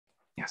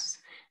Yes.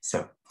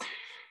 So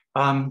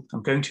I'm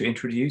going to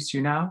introduce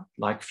you now.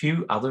 Like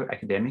few other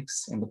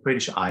academics in the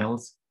British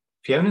Isles,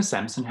 Fiona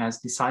Sampson has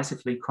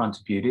decisively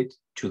contributed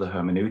to the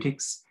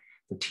hermeneutics,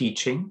 the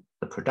teaching,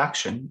 the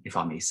production, if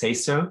I may say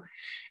so,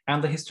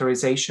 and the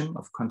historization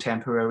of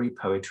contemporary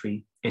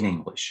poetry in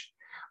English.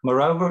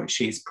 Moreover,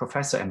 she is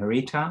Professor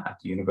Emerita at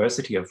the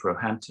University of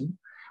Roehampton,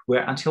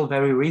 where until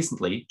very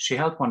recently, she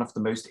held one of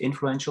the most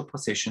influential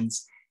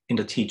positions in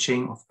the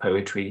teaching of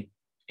poetry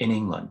in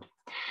England.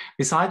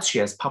 Besides, she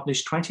has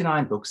published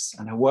 29 books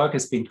and her work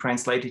has been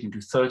translated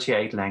into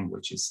 38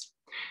 languages.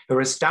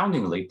 Her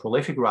astoundingly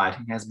prolific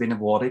writing has been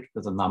awarded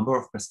with a number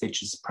of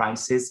prestigious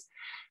prizes,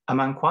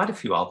 among quite a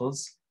few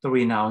others, the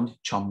renowned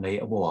Cholmondeley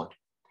Award.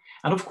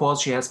 And of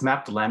course, she has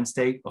mapped the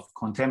landscape of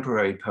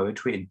contemporary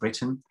poetry in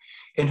Britain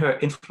in her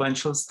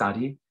influential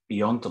study,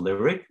 Beyond the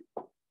Lyric,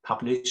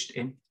 published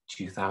in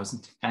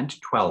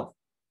 2012.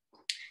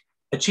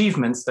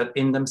 Achievements that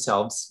in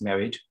themselves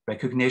merit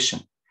recognition.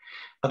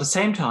 At the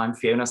same time,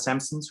 Fiona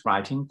Sampson's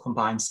writing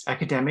combines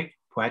academic,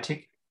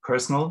 poetic,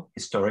 personal,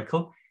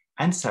 historical,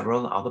 and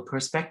several other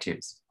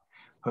perspectives.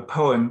 Her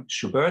poem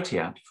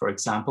Schubertiad, for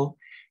example,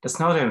 does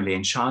not only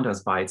enchant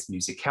us by its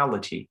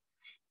musicality.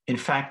 In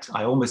fact,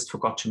 I almost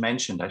forgot to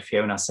mention that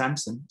Fiona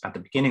Sampson, at the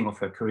beginning of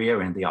her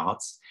career in the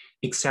arts,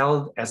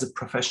 excelled as a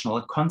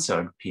professional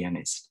concert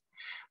pianist,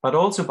 but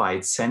also by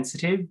its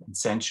sensitive and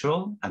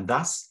sensual, and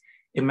thus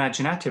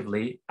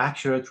imaginatively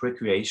accurate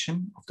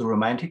recreation of the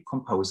Romantic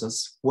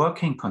composer's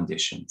working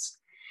conditions.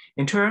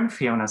 In turn,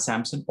 Fiona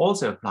Sampson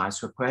also applies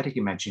her poetic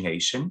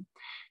imagination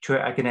to her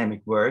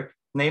academic work,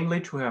 namely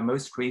to her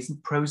most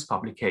recent prose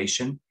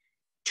publication,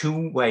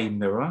 Two-Way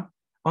Mirror,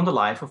 on the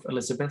life of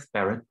Elizabeth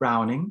Barrett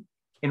Browning,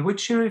 in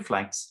which she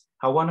reflects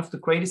how one of the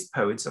greatest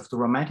poets of the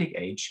Romantic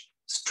age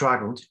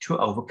struggled to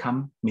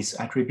overcome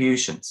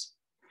misattributions.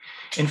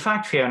 In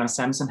fact, Fiona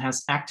Sampson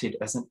has acted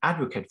as an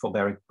advocate for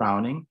Barrett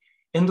Browning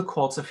in the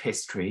courts of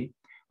history,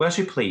 where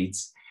she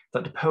pleads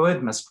that the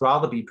poet must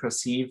rather be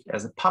perceived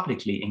as a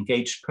publicly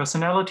engaged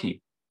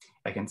personality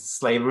against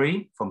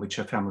slavery, from which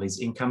her family's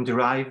income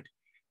derived,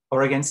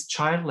 or against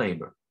child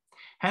labor.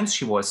 Hence,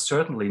 she was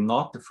certainly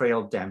not the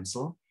frail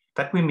damsel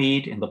that we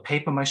meet in the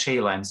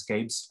papier-mâché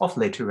landscapes of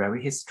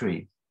literary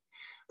history.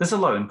 This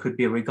alone could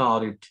be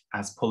regarded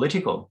as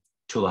political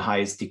to the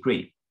highest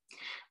degree.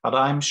 But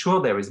I'm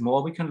sure there is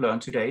more we can learn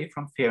today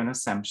from Fiona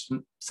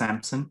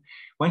Sampson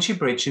when she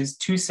bridges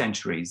 2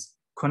 centuries,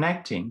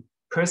 connecting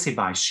Percy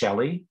Bysshe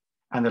Shelley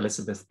and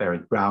Elizabeth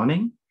Barrett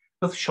Browning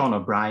with Sean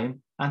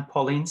O'Brien and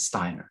Pauline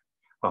Steiner.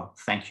 Well,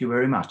 thank you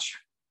very much.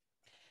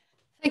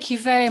 Thank you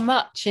very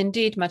much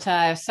indeed,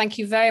 Matthias. Thank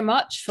you very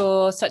much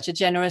for such a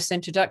generous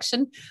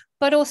introduction,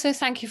 but also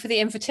thank you for the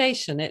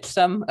invitation. It's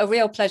a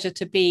real pleasure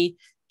to be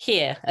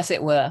here, as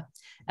it were,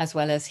 as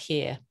well as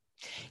here.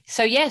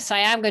 So yes, I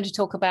am going to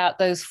talk about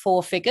those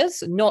 4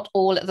 figures, not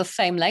all at the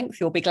same length,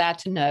 you'll be glad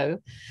to know.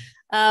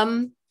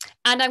 And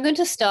I'm going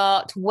to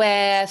start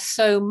where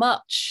so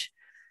much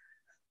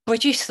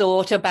British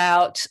thought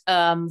about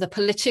the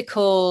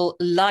political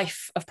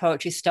life of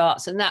poetry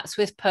starts, and that's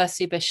with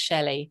Percy Bysshe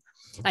Shelley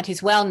and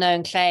his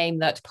well-known claim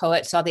that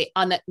poets are the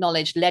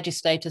unacknowledged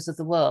legislators of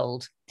the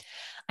world.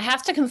 I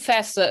have to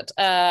confess that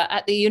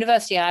at the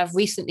university I have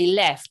recently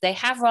left, they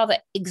have rather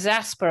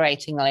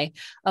exasperatingly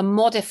a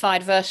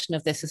modified version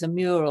of this as a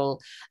mural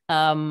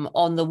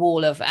on the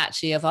wall of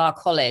our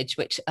college,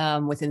 which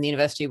within the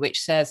university,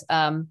 which says,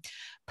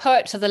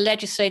 poets are the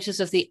legislators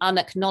of the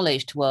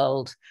unacknowledged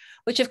world,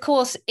 which of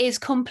course is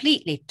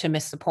completely to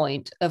miss the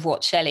point of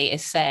what Shelley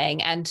is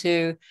saying and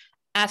to,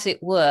 as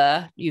it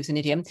were, use an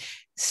idiom,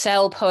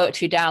 sell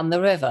poetry down the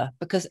river,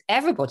 because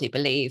everybody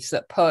believes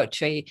that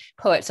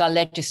poets are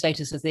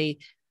legislators of the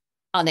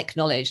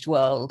unacknowledged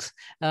world.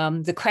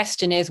 The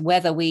question is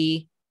whether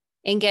we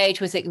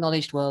engage with the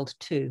acknowledged world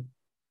too.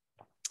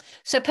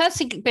 So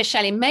Percy Bysshe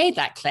Shelley made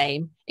that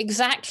claim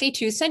exactly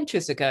 2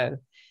 centuries ago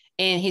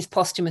in his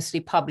posthumously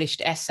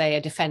published essay,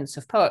 A Defence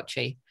of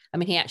Poetry. I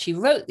mean, he actually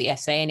wrote the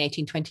essay in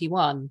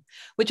 1821,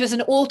 which was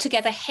an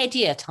altogether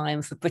headier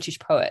time for British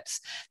poets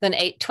than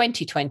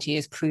 2020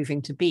 is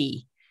proving to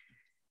be.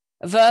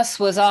 Verse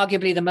was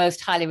arguably the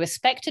most highly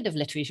respected of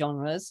literary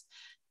genres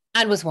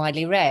and was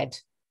widely read.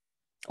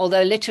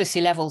 Although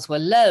literacy levels were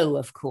low,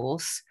 of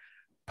course,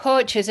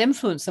 poetry's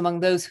influence among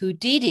those who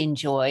did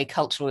enjoy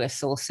cultural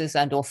resources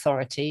and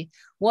authority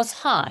was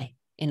high,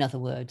 in other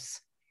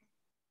words.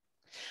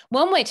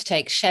 One way to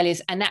take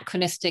Shelley's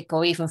anachronistic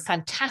or even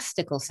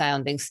fantastical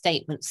sounding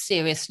statement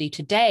seriously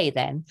today,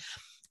 then,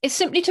 is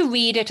simply to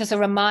read it as a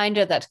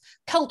reminder that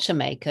culture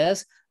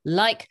makers,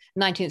 like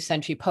 19th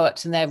century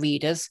poets and their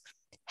readers,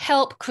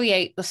 help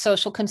create the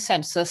social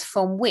consensus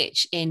from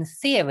which, in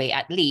theory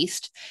at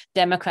least,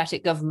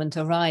 democratic government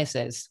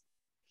arises.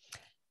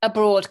 A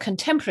broad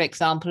contemporary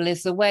example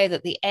is the way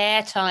that the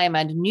airtime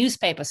and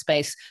newspaper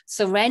space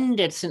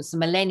surrendered since the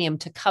millennium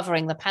to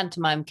covering the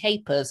pantomime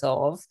capers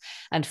of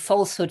and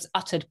falsehoods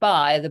uttered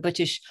by the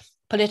British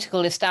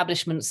political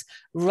establishment's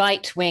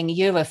right-wing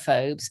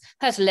Europhobes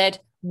has led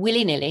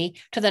willy-nilly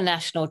to the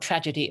national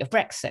tragedy of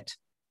Brexit.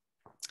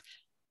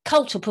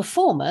 Cultural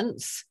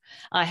performance,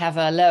 I have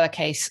a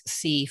lowercase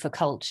c for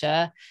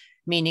culture,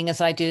 meaning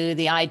as I do,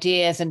 the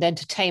ideas and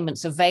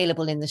entertainments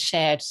available in the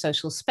shared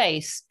social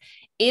space,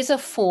 is a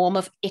form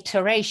of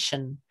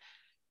iteration.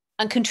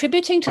 And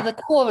contributing to the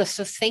chorus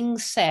of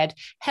things said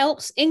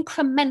helps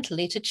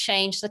incrementally to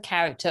change the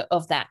character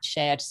of that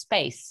shared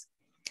space.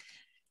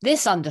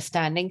 This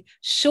understanding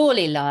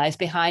surely lies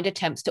behind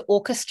attempts to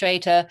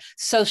orchestrate a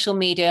social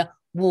media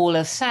wall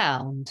of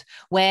sound,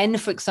 when,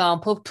 for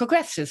example,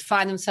 progressives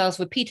find themselves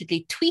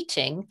repeatedly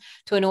tweeting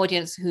to an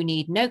audience who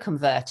need no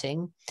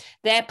converting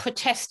their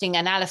protesting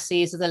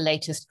analyses of the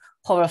latest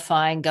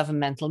horrifying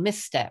governmental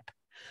misstep.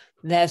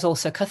 There's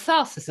also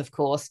catharsis, of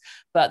course,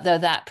 but though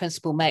that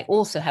principle may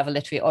also have a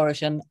literary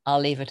origin,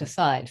 I'll leave it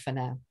aside for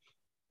now.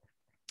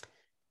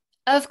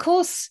 Of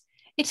course,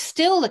 it's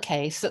still the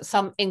case that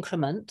some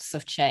increments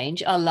of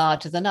change are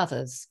larger than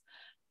others.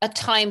 A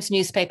Times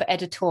newspaper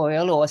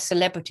editorial or a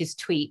celebrity's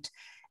tweet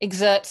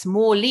exerts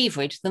more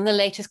leverage than the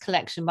latest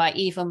collection by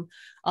even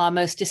our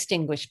most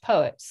distinguished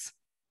poets.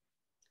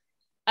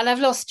 And I've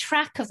lost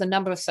track of the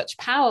number of such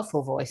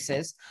powerful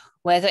voices,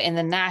 whether in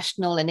the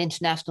national and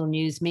international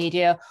news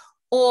media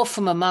or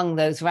from among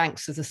those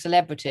ranks of the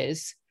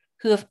celebrities,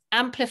 who have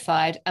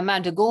amplified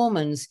Amanda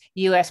Gorman's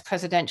US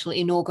presidential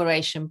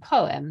inauguration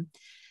poem,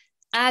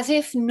 as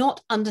if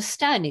not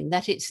understanding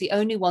that it's the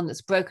only one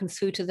that's broken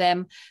through to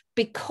them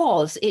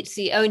because it's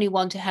the only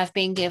one to have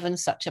been given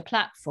such a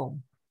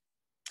platform.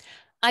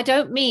 I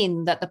don't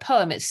mean that the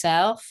poem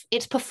itself,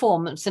 its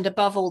performance, and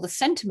above all the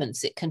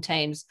sentiments it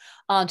contains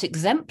aren't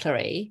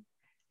exemplary.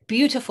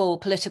 Beautiful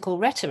political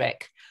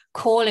rhetoric,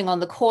 calling on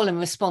the call and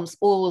response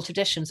oral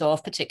traditions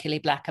of particularly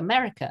Black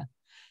America.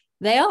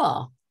 They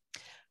are.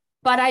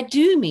 But I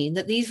do mean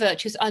that these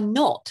virtues are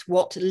not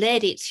what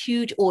led its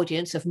huge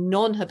audience of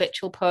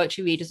non-habitual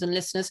poetry readers and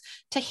listeners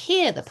to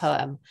hear the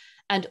poem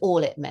and all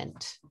it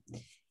meant.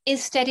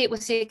 Instead, it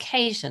was the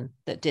occasion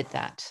that did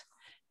that.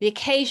 The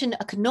occasion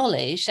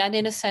acknowledged and,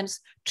 in a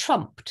sense,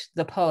 trumped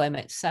the poem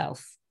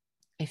itself,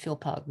 if you'll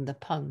pardon the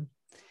pun.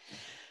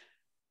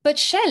 But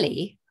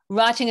Shelley,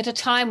 writing at a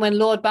time when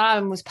Lord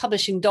Byron was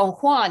publishing Don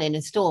Juan in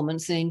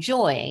installments and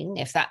enjoying,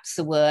 if that's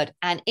the word,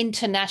 an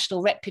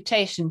international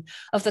reputation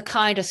of the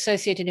kind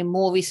associated in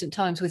more recent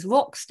times with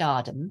rock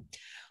stardom,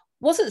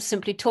 wasn't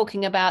simply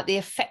talking about the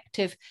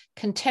effective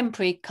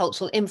contemporary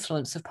cultural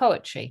influence of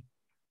poetry.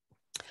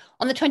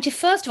 On the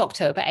 21st of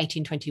October,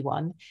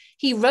 1821,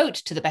 he wrote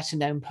to the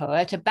better-known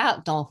poet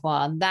about Don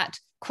Juan that,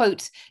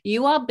 quote,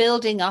 "You are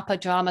building up a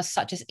drama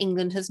such as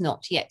England has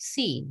not yet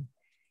seen."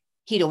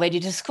 He'd already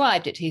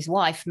described it to his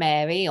wife,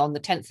 Mary, on the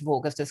 10th of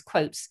August as,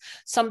 quotes,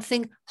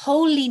 "something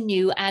wholly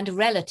new and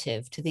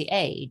relative to the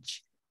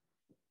age."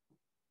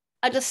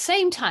 At the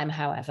same time,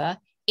 however,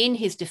 in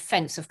his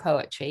defense of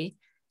poetry,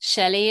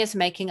 Shelley is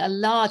making a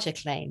larger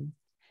claim,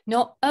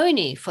 not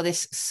only for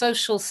this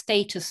social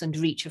status and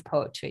reach of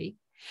poetry,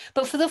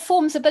 but for the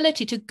form's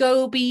ability to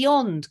go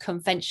beyond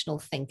conventional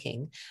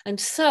thinking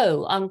and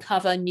so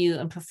uncover new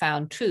and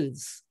profound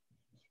truths.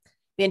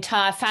 The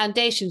entire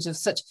foundations of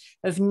such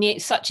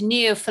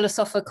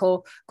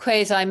neo-philosophical,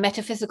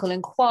 quasi-metaphysical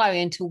inquiry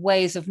into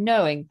ways of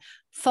knowing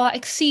far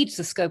exceeds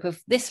the scope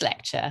of this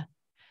lecture.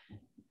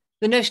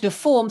 The notion of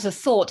forms of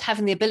thought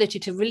having the ability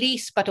to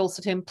release but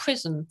also to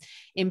imprison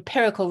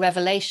empirical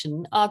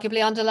revelation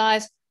arguably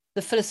underlies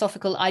the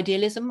philosophical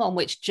idealism on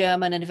which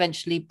German and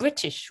eventually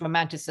British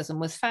Romanticism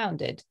was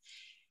founded.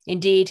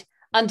 Indeed,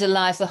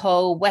 underlies the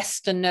whole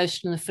Western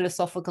notion of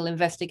philosophical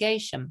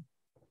investigation.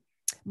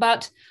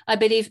 But I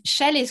believe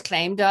Shelley's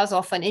claim does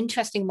offer an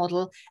interesting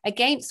model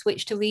against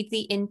which to read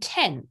the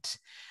intent.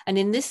 And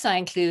in this I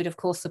include, of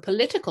course, the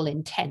political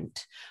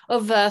intent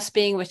of verse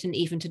being written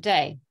even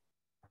today.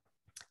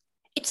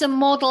 It's a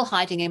model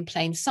hiding in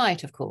plain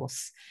sight, of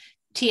course.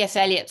 T.S.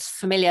 Eliot's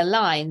familiar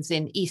lines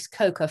in East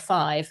Coker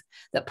 5,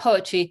 that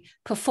poetry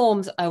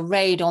performs a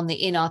raid on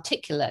the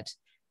inarticulate,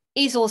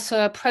 is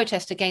also a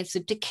protest against the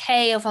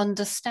decay of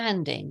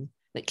understanding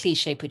that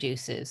cliché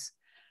produces,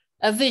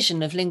 a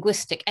vision of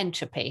linguistic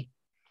entropy,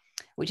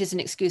 which is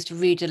an excuse to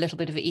read a little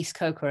bit of East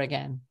Coker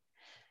again.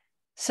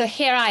 So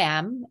here I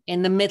am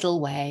in the middle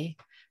way,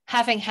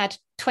 having had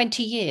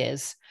 20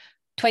 years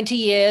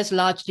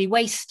largely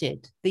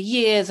wasted, the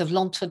years of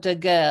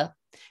l'entre-deux-guerres,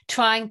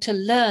 trying to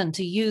learn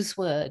to use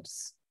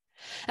words.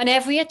 And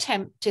every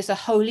attempt is a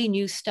wholly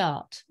new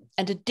start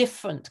and a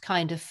different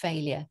kind of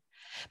failure,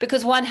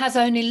 because one has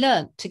only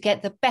learnt to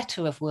get the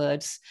better of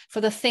words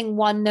for the thing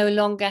one no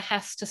longer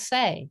has to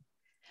say,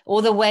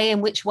 or the way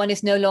in which one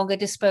is no longer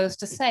disposed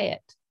to say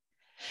it.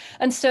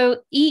 And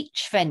so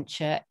each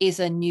venture is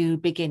a new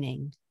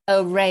beginning,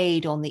 a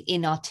raid on the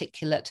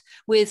inarticulate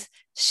with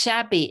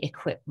shabby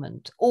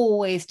equipment,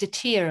 always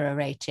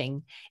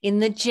deteriorating in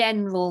the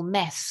general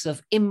mess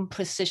of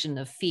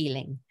imprecision of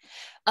feeling,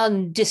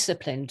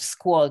 undisciplined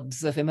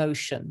squads of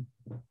emotion.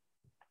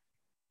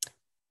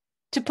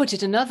 To put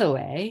it another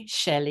way,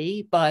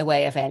 Shelley, by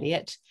way of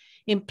Eliot,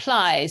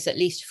 implies, at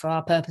least for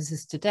our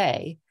purposes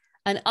today,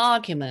 an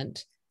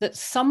argument that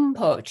some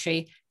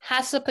poetry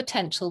has the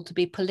potential to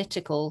be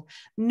political,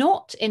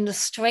 not in the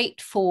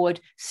straightforward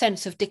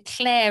sense of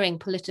declaring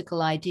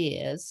political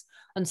ideas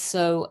and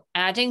so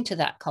adding to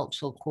that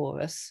cultural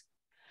chorus,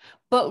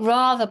 but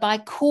rather by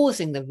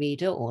causing the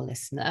reader or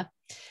listener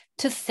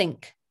to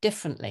think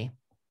differently,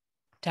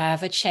 to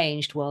have a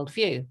changed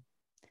worldview.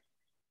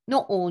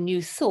 Not all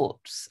new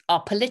thoughts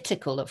are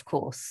political, of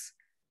course,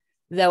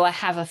 though I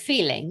have a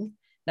feeling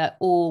that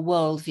all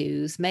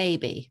worldviews may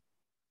be.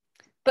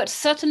 But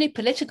certainly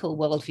political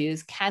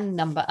worldviews can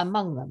number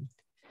among them.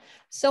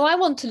 So I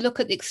want to look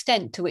at the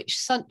extent to which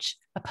such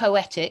a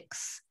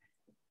poetics,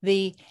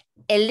 the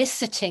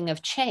eliciting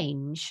of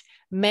change,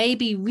 may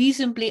be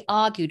reasonably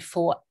argued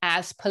for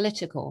as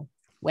political,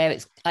 where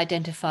it's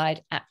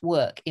identified at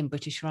work in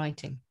British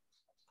writing.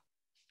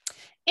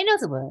 In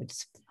other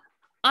words,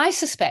 I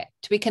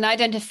suspect we can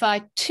identify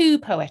two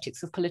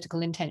poetics of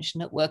political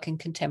intention at work in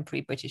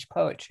contemporary British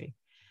poetry.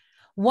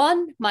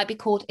 One might be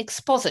called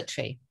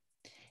expository.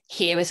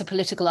 Here is a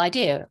political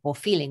idea or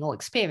feeling or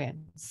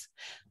experience.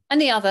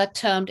 And the other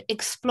termed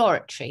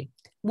exploratory.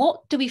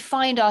 What do we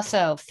find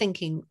ourselves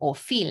thinking or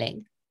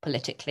feeling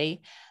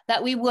politically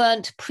that we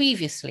weren't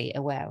previously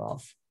aware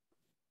of?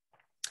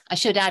 I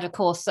should add, of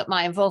course, that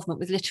my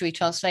involvement with literary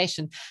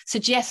translation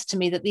suggests to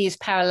me that these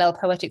parallel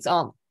poetics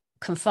aren't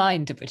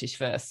confined to British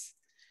verse.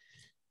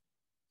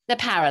 They're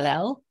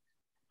parallel,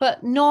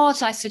 but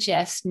not, I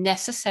suggest,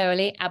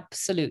 necessarily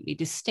absolutely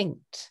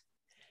distinct.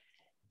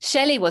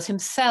 Shelley was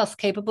himself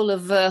capable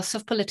of verse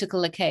of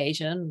political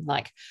occasion,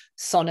 like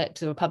Sonnet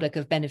to the Republic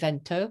of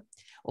Benevento,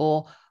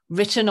 or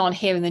written on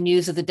hearing the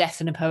news of the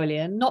death of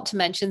Napoleon, not to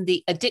mention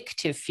the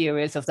addictive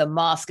furies of the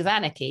Mask of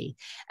Anarchy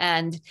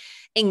and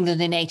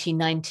England in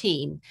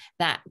 1819,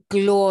 that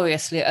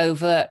gloriously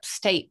overt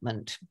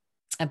statement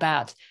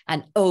about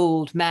an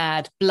old,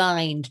 mad,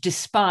 blind,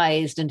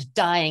 despised and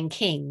dying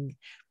king,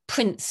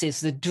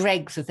 princes, the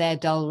dregs of their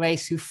dull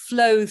race who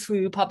flow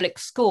through public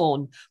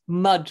scorn,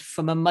 mud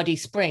from a muddy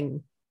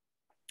spring.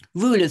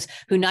 Rulers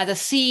who neither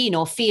see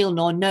nor feel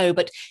nor know,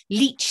 but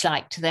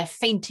leech-like to their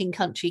fainting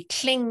country,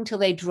 cling till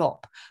they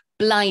drop,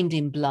 blind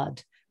in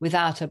blood,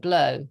 without a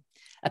blow.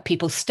 A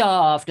people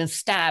starved and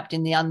stabbed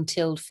in the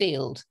untilled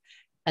field,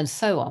 and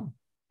so on.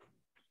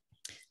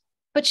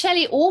 But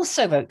Shelley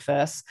also wrote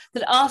verse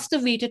that asked the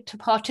reader to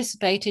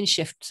participate in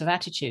shifts of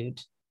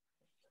attitude.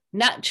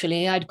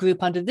 Naturally, I'd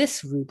group under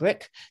this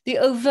rubric the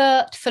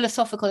overt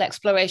philosophical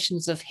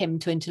explorations of hymn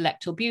to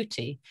intellectual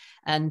beauty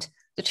and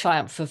the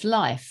triumph of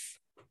life.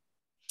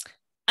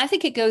 I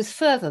think it goes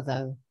further,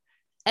 though,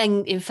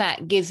 and in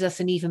fact gives us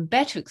an even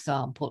better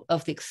example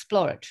of the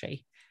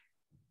exploratory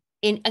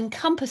in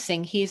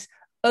encompassing his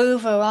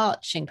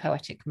overarching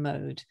poetic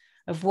mode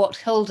of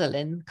what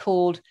Hölderlin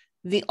called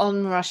the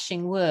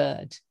onrushing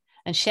word,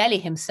 and Shelley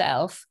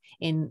himself,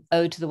 in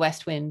Ode to the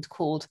West Wind,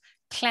 called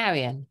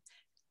clarion,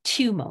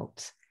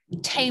 tumult,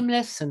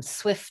 tameless and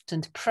swift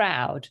and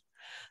proud,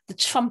 the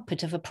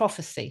trumpet of a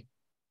prophecy.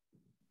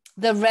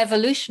 The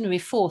revolutionary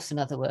force, in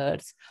other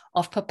words,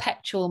 of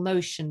perpetual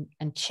motion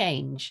and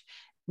change,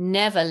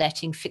 never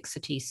letting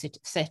fixity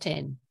set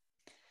in.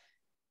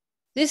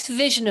 This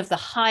vision of the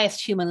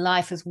highest human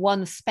life as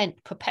one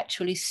spent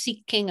perpetually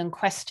seeking and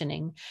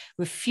questioning,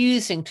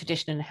 refusing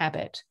tradition and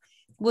habit,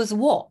 was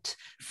what,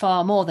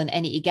 far more than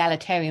any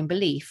egalitarian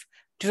belief,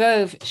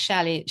 drove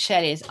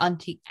Shelley's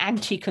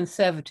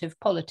anti-conservative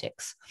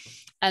politics.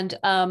 And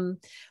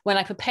when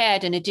I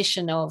prepared an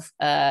edition of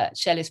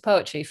Shelley's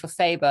poetry for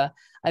Faber,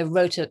 I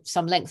wrote at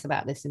some length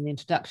about this in the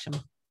introduction,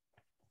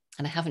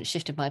 and I haven't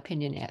shifted my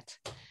opinion yet.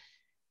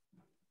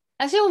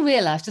 As you'll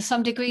realize, to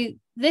some degree,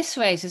 this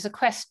raises a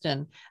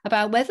question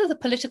about whether the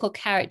political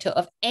character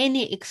of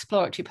any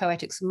exploratory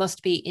poetics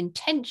must be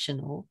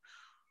intentional,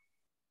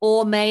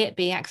 or may it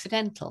be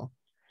accidental,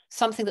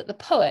 something that the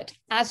poet,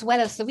 as well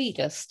as the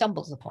reader,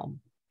 stumbles upon.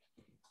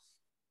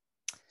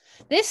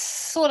 This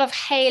sort of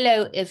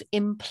halo of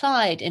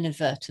implied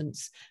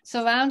inadvertence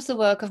surrounds the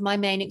work of my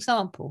main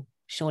example,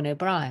 Sean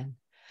O'Brien,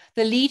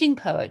 the leading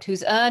poet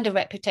who's earned a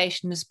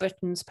reputation as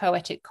Britain's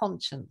poetic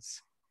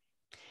conscience,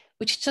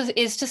 which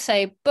is to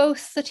say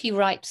both that he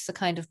writes the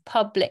kind of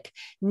public,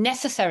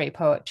 necessary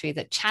poetry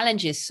that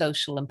challenges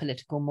social and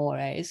political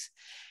mores,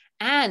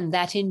 and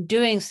that in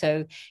doing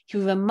so, he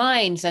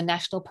reminds a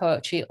national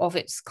poetry of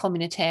its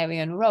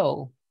communitarian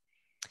role.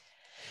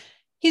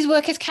 His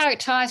work is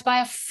characterized by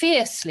a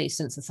fiercely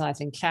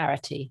synthesizing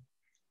clarity.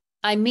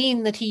 I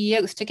mean that he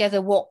yokes together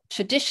what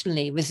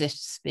traditionally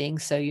resists being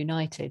so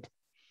united.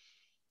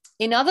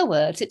 In other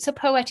words, it's a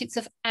poetics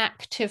of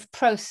active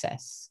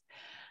process.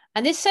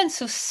 And this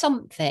sense of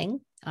something,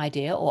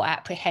 idea or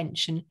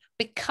apprehension,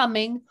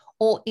 becoming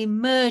or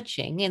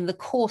emerging in the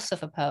course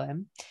of a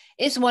poem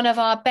is one of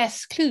our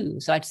best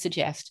clues, I'd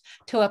suggest,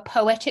 to a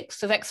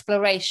poetics of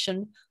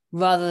exploration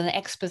rather than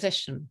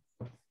exposition.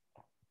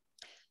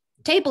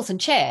 Tables and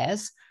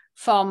Chairs,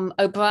 from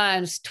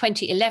O'Brien's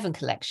 2011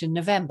 collection,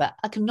 November,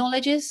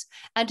 acknowledges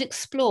and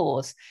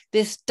explores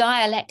this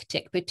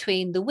dialectic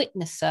between the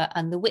witnesser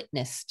and the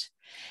witnessed.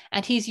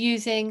 And he's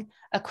using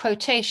a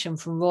quotation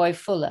from Roy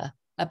Fuller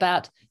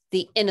about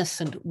the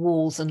innocent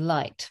walls and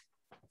light.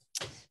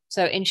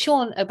 So in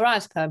Sean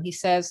O'Brien's poem, he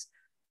says,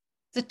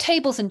 the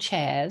tables and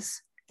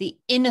chairs, the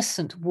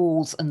innocent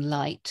walls and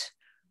light,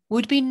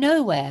 would be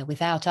nowhere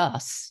without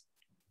us.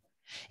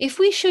 If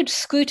we should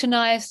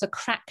scrutinize the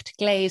cracked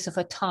glaze of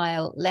a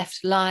tile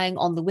left lying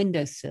on the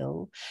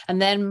windowsill,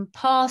 and then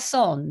pass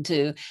on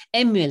to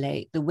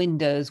emulate the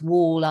window's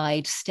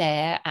wall-eyed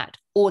stare at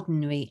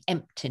ordinary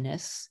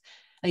emptiness,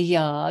 a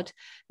yard,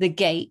 the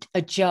gate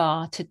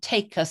ajar to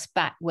take us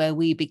back where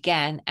we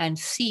began and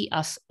see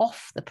us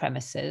off the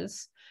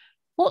premises,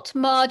 what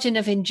margin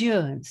of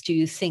endurance do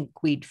you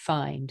think we'd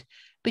find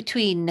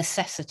between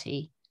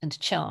necessity and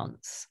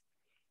chance?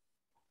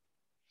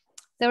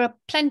 There are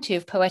plenty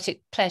of poetic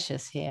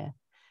pleasures here.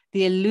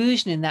 The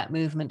illusion in that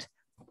movement,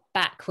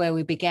 back where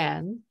we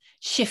began,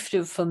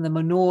 shifted from the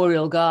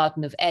manorial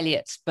garden of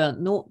Eliot's Burnt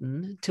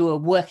Norton to a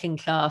working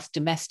class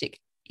domestic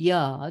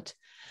yard.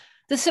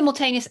 The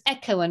simultaneous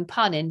echo and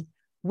pun in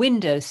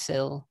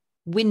windowsill,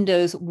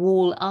 windows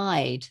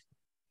wall-eyed.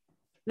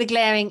 The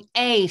glaring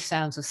A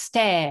sounds of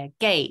stair,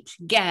 gate,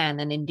 gan,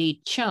 and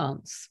indeed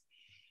chance.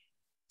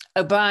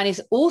 O'Brien is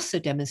also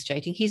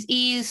demonstrating his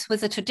ease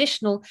with a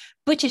traditional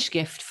British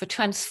gift for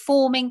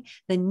transforming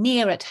the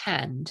near at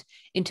hand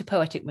into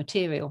poetic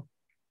material.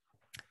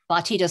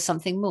 But he does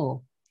something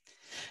more.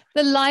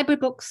 The library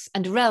books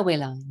and railway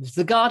lines,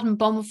 the garden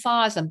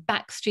bonfires and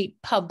backstreet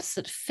pubs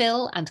that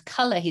fill and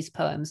colour his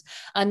poems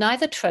are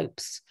neither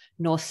tropes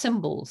nor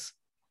symbols.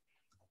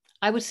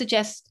 I would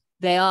suggest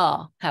they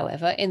are,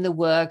 however, in the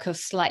work of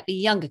slightly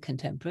younger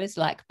contemporaries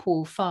like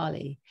Paul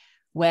Farley,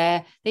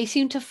 where they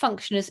seem to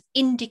function as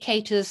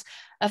indicators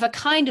of a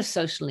kind of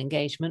social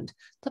engagement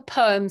the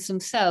poems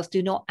themselves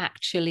do not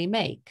actually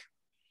make.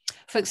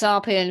 For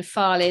example, in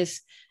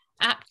Farley's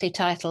aptly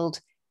titled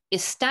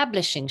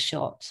Establishing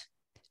Shot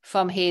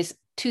from his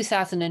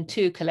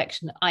 2002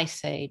 collection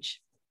Ice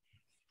Age,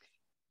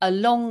 a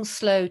long,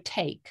 slow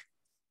take,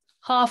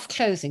 half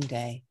closing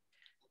day,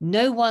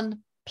 no one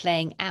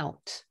playing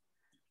out.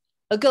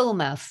 A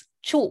goalmouth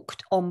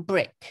chalked on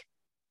brick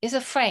is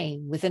a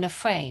frame within a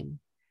frame,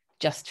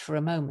 just for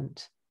a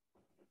moment.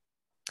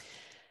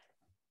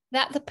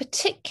 That the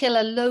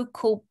particular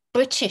local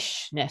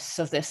Britishness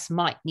of this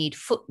might need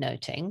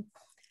footnoting.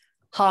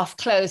 Half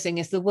closing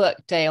is the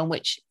workday on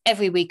which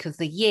every week of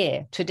the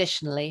year,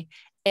 traditionally,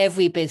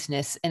 every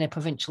business in a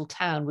provincial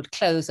town would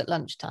close at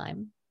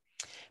lunchtime.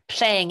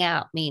 Playing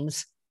out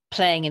means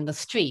playing in the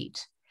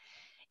street,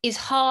 is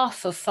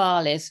half of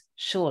Farley's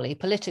surely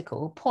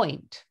political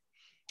point,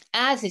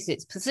 as is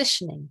its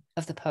positioning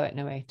of the poet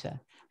narrator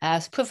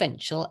as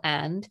provincial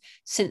and,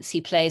 since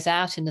he plays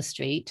out in the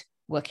street,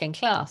 working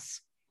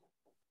class.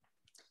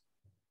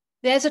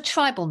 There's a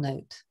tribal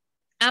note,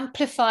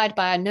 amplified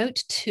by a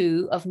note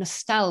too of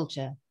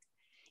nostalgia,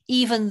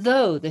 even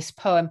though this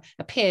poem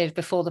appeared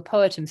before the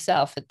poet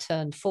himself had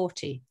turned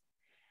 40.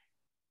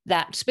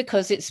 That's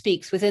because it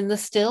speaks within the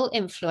still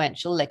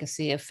influential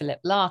legacy of Philip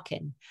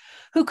Larkin,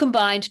 who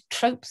combined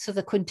tropes of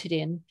the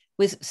quotidian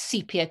with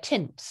sepia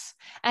tints,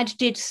 and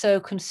did so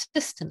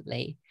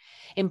consistently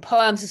in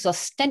poems as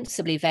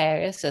ostensibly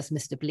various as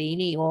Mr.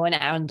 Bleaney or An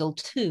Arundel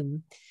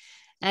Tomb,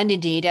 and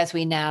indeed, as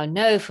we now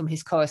know from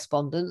his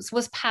correspondence,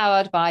 was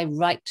powered by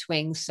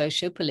right-wing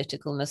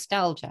socio-political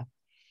nostalgia.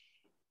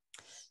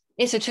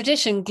 It's a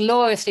tradition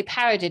gloriously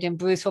parodied in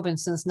Bruce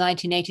Robinson's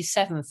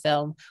 1987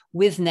 film,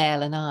 With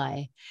Nail and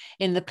I,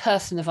 in the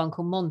person of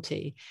Uncle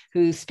Monty,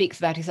 who speaks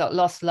about his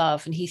lost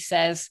love, and he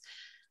says,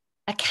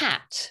 a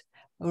cat,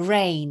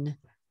 rain,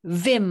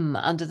 vim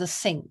under the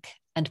sink,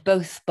 and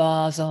both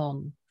bars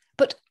on,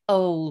 but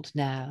old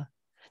now.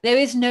 There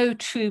is no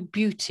true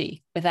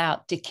beauty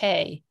without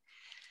decay.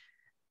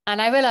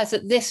 And I realise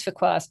that this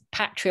requires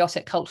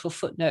patriotic cultural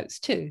footnotes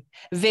too.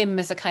 Vim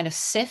is a kind of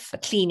sieve, a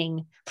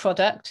cleaning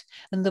product,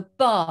 and the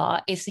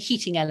bar is the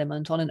heating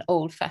element on an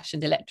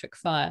old-fashioned electric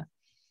fire.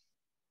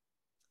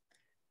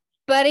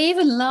 But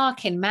even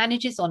Larkin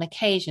manages on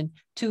occasion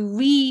to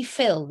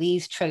refill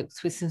these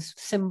tropes with some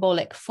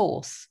symbolic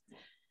force.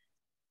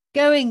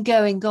 Going,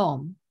 Going,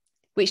 Gone,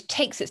 which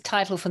takes its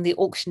title from the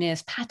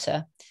auctioneer's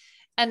patter,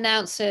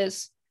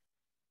 announces,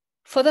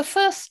 for the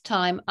first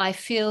time, I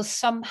feel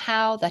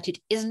somehow that it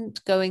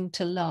isn't going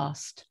to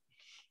last,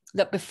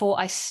 that before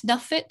I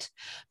snuff it,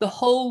 the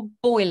whole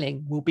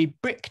boiling will be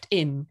bricked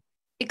in,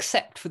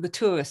 except for the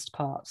tourist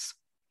parts.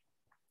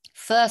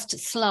 First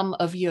slum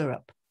of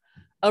Europe,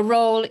 a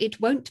role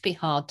it won't be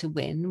hard to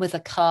win with a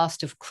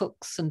cast of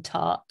crooks and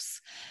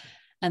tarts,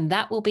 and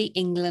that will be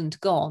England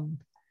gone.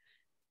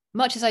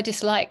 Much as I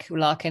dislike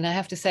Larkin, I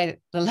have to say that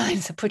the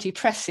lines are pretty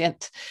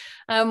prescient.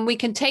 We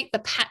can take the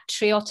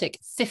patriotic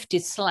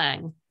 50s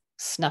slang,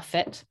 snuff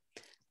it,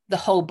 the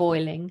whole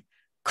boiling,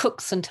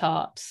 cooks and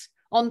tarts,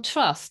 on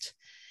trust,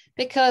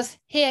 because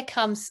here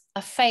comes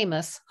a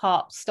famous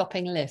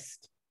heart-stopping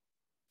list.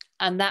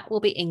 And that will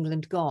be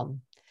England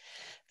gone.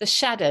 The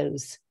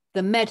shadows,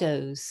 the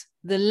meadows,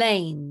 the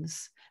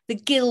lanes, the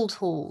guild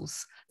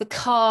halls, the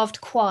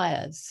carved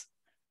choirs.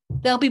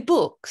 There'll be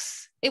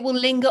books. It will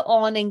linger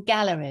on in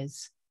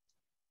galleries.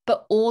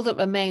 but all that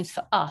remains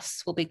for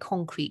us will be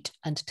concrete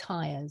and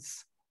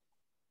tires.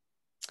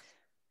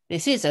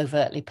 This is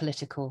overtly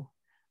political,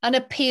 an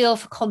appeal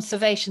for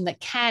conservation that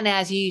can,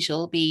 as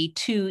usual, be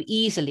too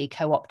easily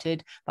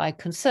co-opted by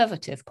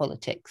conservative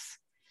politics,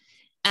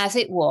 as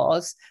it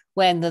was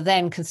when the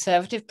then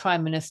Conservative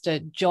Prime Minister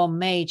John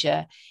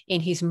Major,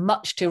 in his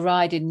much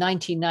derided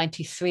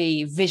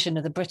 1993 Vision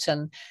of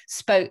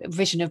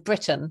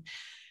Britain,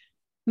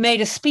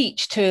 made a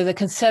speech to the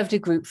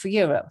Conservative Group for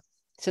Europe.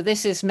 So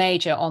this is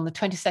Major on the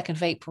 22nd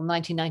of April,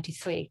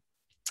 1993.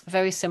 A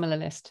very similar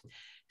list.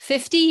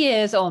 50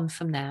 years on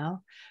from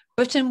now,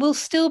 Britain will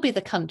still be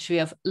the country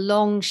of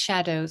long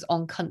shadows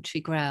on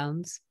country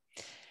grounds,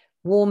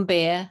 warm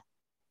beer,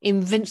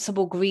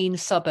 invincible green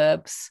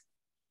suburbs,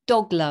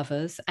 dog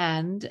lovers,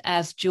 and,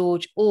 as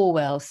George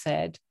Orwell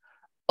said,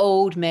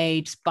 old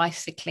maids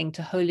bicycling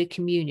to Holy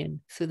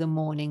Communion through the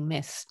morning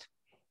mist.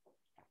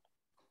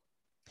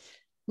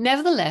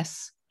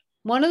 Nevertheless,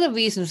 one of the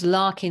reasons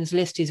Larkin's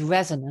list is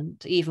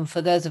resonant, even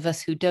for those of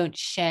us who don't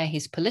share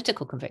his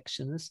political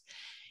convictions,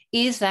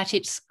 is that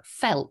it's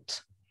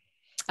felt,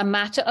 a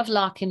matter of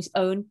Larkin's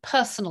own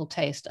personal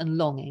taste and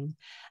longing,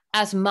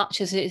 as much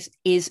as it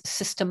is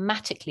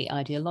systematically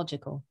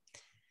ideological.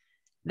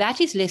 That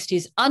his list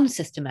is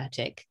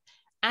unsystematic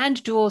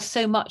and draws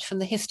so much from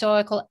the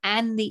historical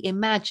and the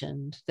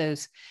imagined,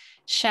 those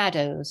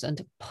shadows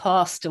and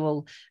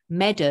pastoral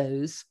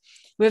meadows,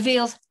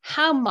 reveals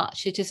how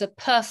much it is a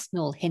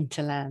personal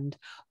hinterland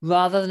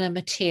rather than a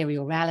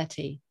material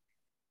reality.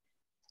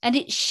 And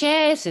it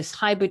shares this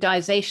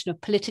hybridization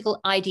of political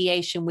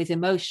ideation with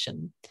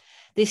emotion,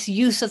 this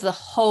use of the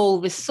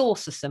whole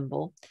resource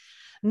symbol,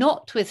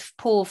 not with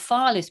Paul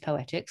Farley's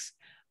Poetics,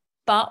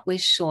 but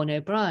with Sean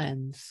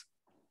O'Brien's.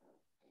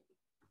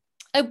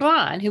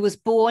 O'Brien, who was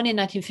born in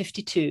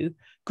 1952,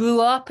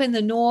 grew up in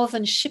the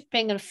northern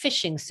shipping and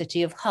fishing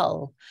city of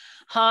Hull,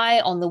 high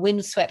on the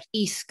windswept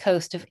east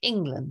coast of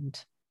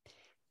England.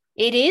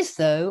 It is,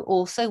 though,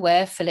 also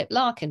where Philip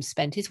Larkin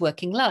spent his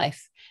working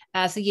life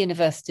as the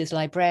university's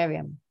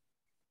librarian.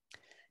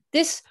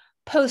 This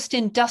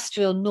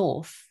post-industrial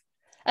north,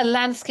 a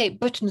landscape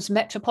Britain's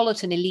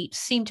metropolitan elite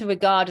seemed to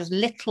regard as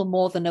little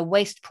more than a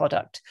waste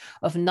product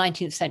of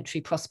 19th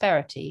century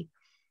prosperity,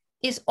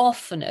 is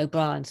often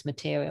O'Brien's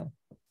material.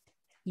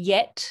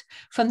 Yet,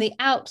 from the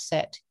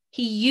outset,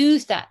 he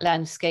used that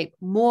landscape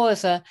more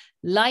as a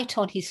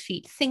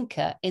light-on-his-feet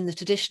thinker in the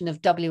tradition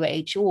of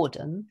W.H.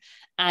 Auden,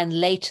 and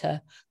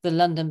later the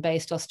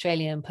London-based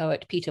Australian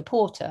poet Peter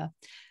Porter,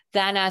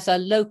 than as a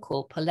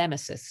local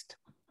polemicist.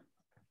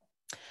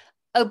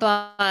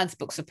 O'Brien's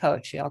books of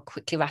poetry, I'll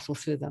quickly rattle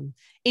through them.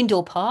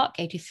 Indoor Park,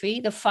 83,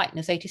 The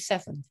Frighteners,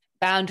 87,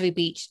 Boundary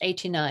Beach,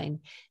 89,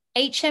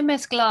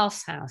 HMS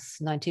Glasshouse,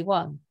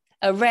 91,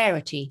 A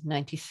Rarity,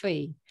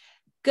 93,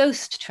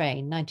 Ghost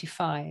Train,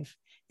 95,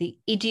 The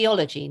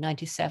Ideology,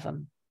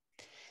 97.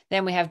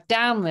 Then we have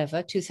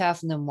Downriver,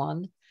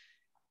 2001,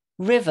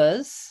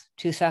 Rivers,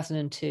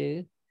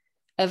 2002,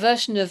 a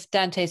version of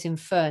Dante's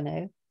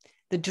Inferno,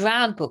 The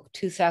Drowned Book,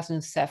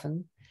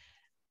 2007,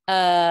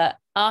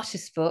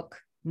 Artist Book,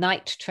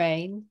 Night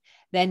Train,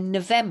 then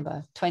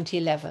November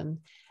 2011,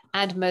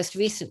 and most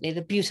recently,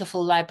 The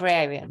Beautiful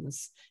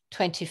Librarians,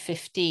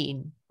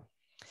 2015.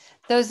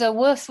 Those are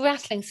worth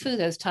rattling through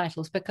those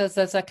titles because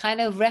there's a kind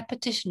of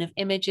repetition of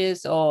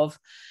images of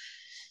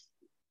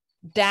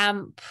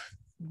damp,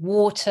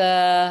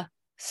 water,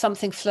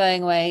 something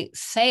flowing away,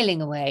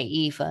 sailing away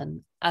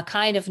even, a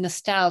kind of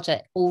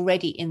nostalgia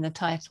already in the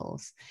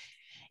titles.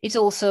 It's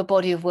also a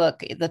body of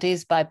work that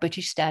is, by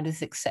British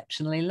standards,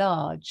 exceptionally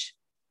large.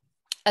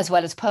 As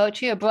well as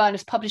poetry, O'Brien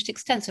has published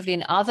extensively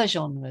in other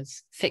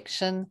genres: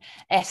 fiction,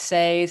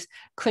 essays,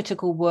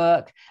 critical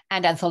work,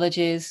 and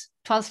anthologies,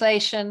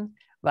 translation,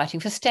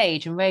 writing for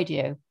stage and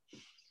radio.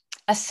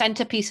 A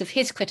centerpiece of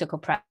his critical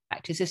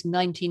practice is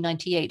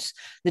 1998's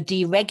The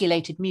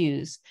Deregulated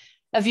Muse,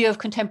 a view of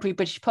contemporary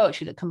British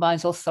poetry that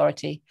combines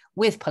authority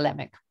with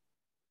polemic.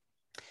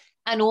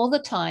 And all the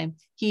time,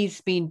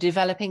 he's been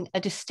developing a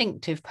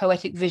distinctive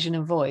poetic vision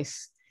and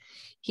voice.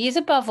 He is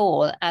above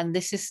all, and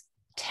this is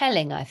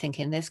telling, I think,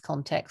 in this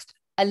context,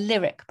 a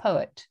lyric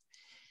poet.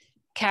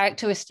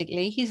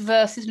 Characteristically, his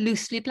verse is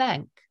loosely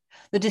blank,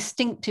 the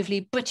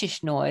distinctively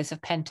British noise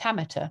of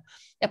pentameter,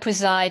 a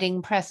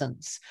presiding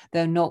presence,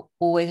 though not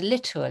always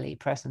literally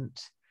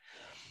present.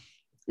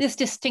 This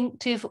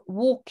distinctive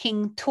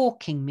walking,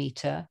 talking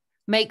meter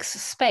makes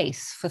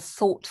space for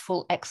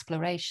thoughtful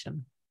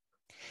exploration.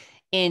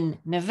 In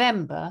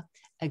November,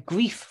 a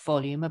grief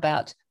volume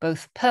about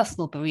both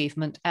personal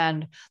bereavement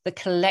and the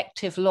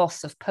collective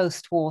loss of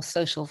post-war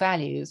social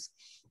values,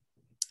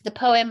 the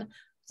poem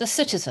The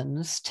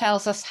Citizens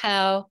tells us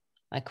how,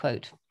 I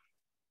quote,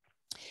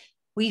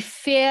 "We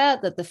fear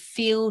that the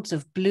fields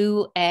of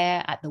blue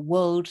air at the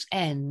world's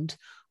end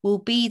will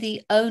be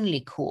the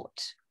only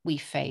court we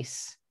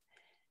face.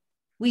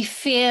 We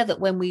fear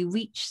that when we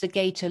reach the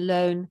gate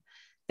alone,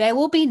 there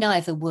will be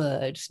neither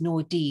words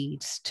nor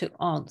deeds to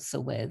answer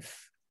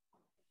with."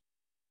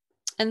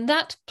 And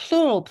that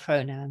plural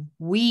pronoun,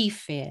 we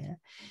fear,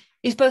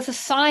 is both a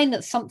sign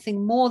that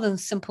something more than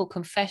simple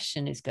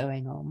confession is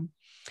going on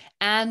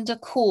and a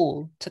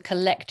call to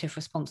collective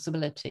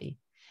responsibility.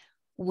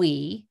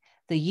 We,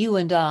 the you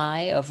and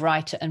I of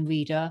writer and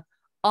reader,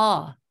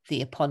 are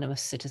the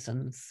eponymous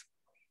citizens.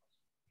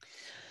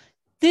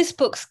 This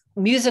book's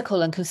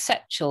musical and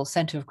conceptual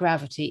centre of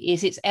gravity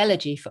is its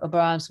elegy for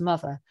O'Brien's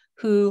mother,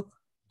 who,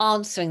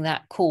 answering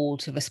that call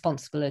to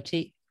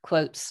responsibility,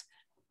 quotes,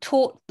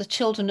 taught the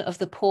children of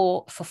the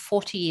poor for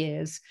 40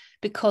 years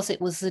because it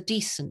was the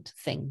decent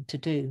thing to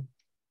do.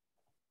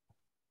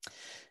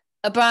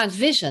 O'Brien's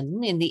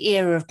vision in the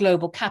era of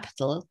global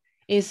capital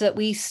is that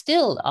we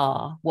still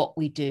are what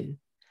we do,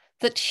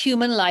 that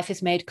human life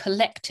is made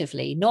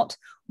collectively, not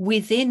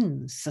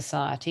within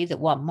society that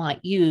one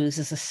might use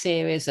as a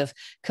series of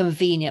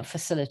convenient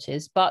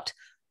facilities, but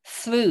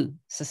through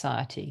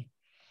society.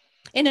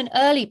 In an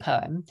early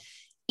poem,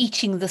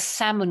 Eating the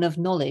Salmon of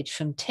Knowledge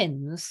from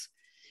Tins,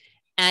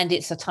 and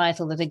it's a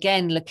title that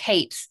again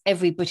locates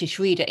every British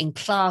reader in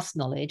class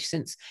knowledge,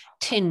 since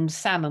tinned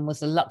salmon was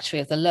the luxury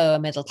of the lower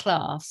middle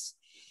class.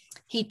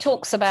 He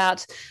talks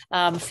about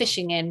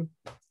fishing in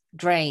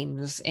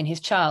drains in his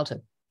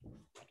childhood.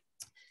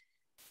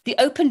 The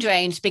open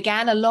drains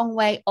began a long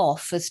way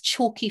off as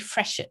chalky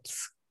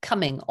freshets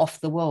coming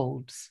off the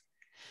wolds.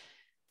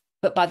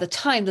 But by the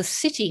time the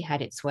city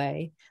had its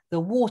way, the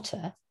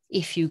water,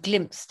 if you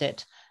glimpsed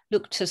it,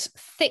 looked as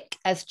thick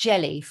as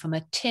jelly from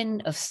a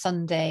tin of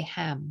Sunday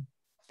ham.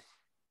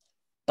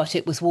 But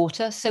it was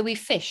water, so we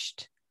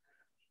fished.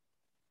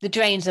 The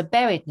drains are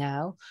buried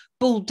now,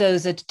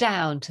 bulldozered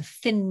down to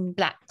thin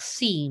black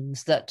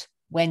seams that,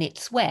 when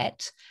it's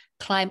wet,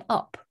 climb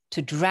up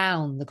to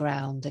drown the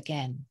ground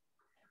again.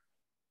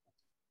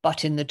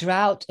 But in the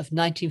drought of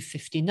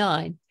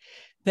 1959,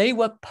 they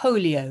were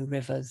polio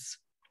rivers.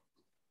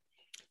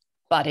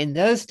 But in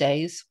those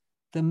days,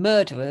 the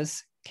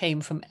murderers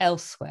came from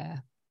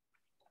elsewhere.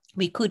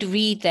 We could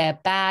read their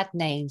bad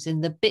names in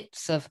the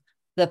bits of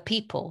the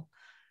people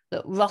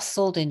that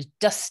rustled in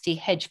dusty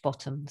hedge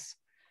bottoms.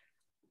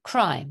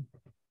 Crime,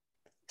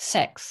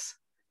 sex,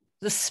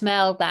 the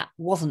smell that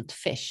wasn't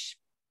fish.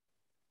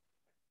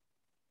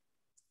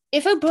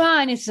 If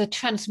O'Brien is a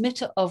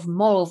transmitter of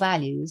moral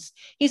values,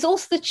 he's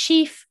also the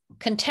chief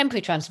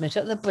contemporary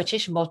transmitter of the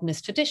British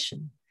modernist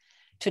tradition.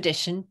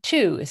 Tradition,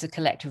 too, is a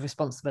collective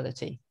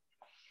responsibility.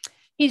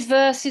 His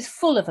verse is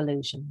full of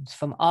allusions,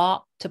 from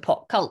art to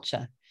pop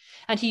culture,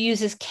 and he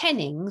uses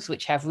kennings,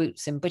 which have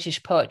roots in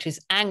British poetry's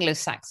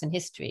Anglo-Saxon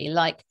history,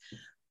 like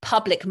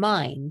public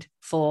mind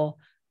for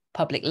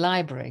public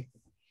library.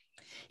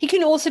 He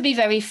can also be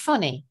very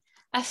funny,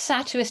 a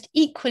satirist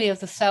equally of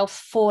the South's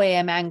 4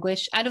 a.m.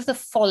 anguish and of the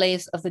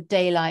follies of the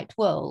daylight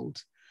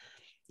world.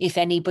 If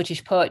any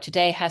British poet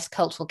today has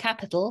cultural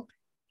capital,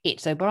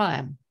 it's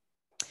O'Brien.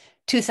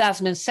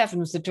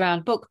 2007's The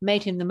Drowned Book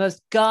made him the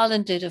most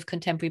garlanded of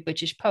contemporary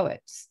British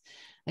poets.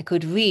 I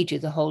could read you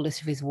the whole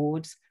list of his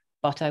awards,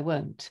 but I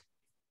won't.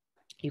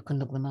 You can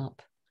look them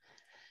up.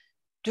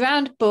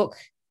 Drowned Book,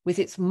 with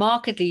its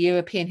markedly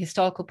European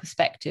historical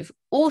perspective,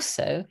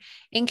 also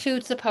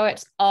includes the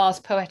poet's Ars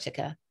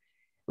Poetica,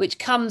 which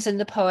comes in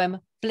the poem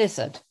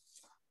Blizzard.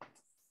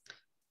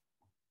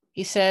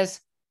 He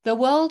says, the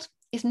world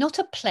is not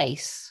a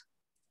place,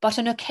 but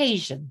an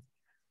occasion,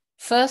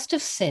 first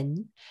of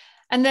sin,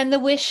 and then the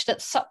wish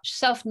that such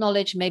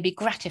self-knowledge may be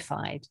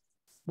gratified,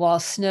 while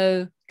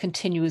snow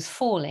continues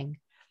falling,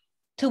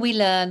 till we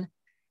learn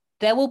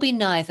there will be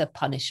neither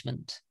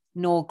punishment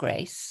nor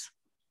grace.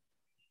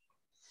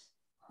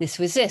 This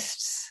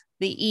resists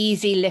the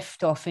easy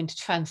lift-off into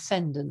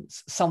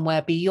transcendence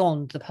somewhere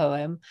beyond the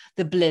poem,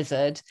 the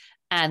blizzard,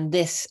 and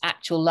this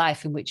actual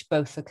life in which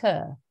both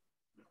occur.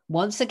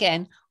 Once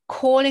again,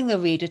 calling the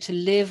reader to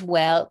live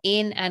well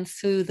in and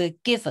through the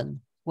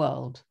given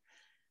world.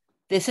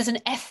 This is an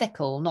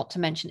ethical, not to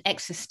mention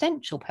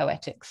existential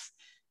poetics,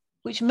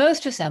 which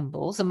most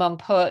resembles, among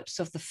poets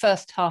of the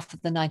first half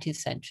of the 19th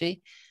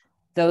century,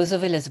 those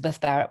of Elizabeth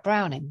Barrett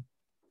Browning.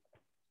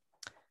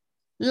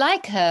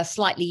 Like her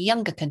slightly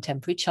younger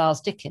contemporary,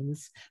 Charles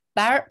Dickens,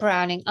 Barrett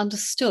Browning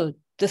understood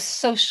the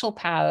social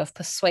power of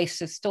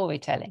persuasive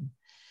storytelling.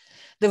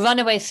 The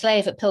Runaway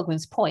Slave at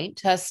Pilgrim's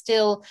Point, her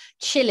still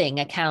chilling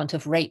account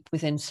of rape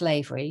within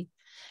slavery,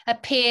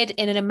 appeared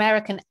in an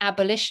American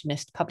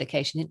abolitionist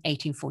publication in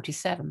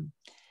 1847.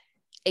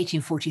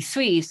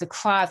 1843's The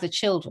Cry of the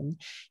Children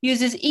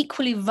uses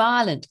equally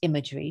violent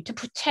imagery to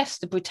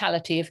protest the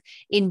brutality of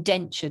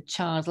indentured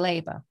child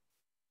labour.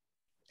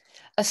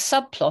 A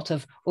subplot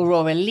of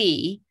Aurora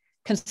Leigh,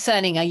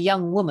 concerning a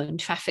young woman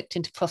trafficked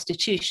into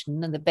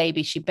prostitution and the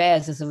baby she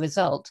bears as a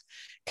result,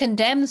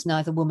 condemns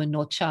neither woman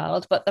nor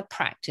child, but the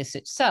practice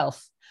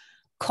itself.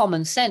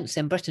 Common sense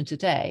in Britain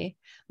today,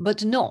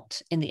 but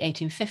not in the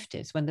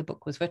 1850s when the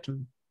book was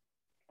written.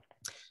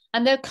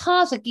 And though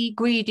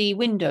Carnegie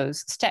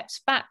Windows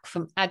steps back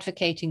from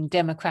advocating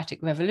democratic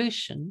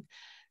revolution,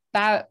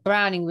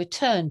 Browning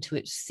returned to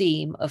its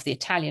theme of the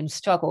Italian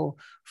struggle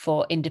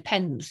for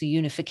independence and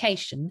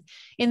unification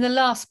in the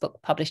last book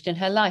published in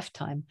her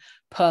lifetime,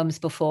 Poems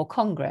Before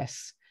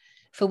Congress,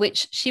 for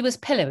which she was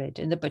pilloried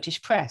in the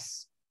British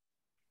press.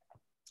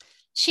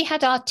 She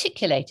had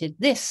articulated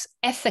this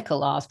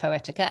ethical ars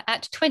poetica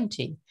at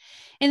 20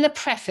 in the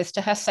preface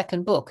to her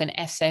second book, An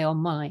Essay on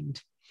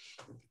Mind.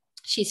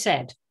 She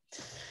said,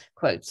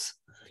 quotes,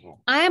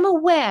 "I am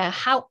aware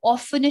how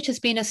often it has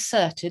been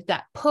asserted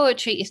that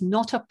poetry is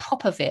not a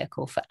proper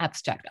vehicle for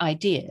abstract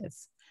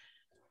ideas.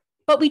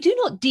 But we do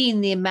not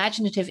deem the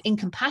imaginative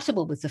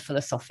incompatible with the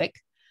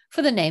philosophic,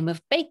 for the name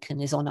of Bacon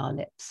is on our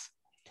lips.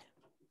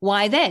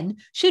 Why then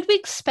should we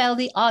expel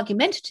the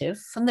argumentative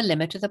from the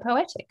limit of the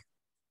poetic?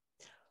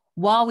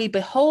 While we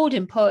behold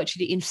in poetry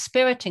the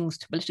inspiritings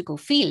to political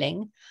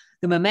feeling,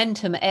 the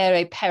momentum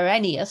ere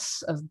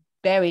perennius of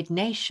buried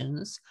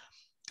nations,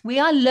 we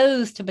are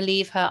loath to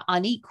believe her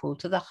unequal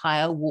to the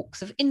higher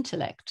walks of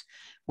intellect,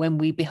 when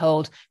we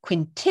behold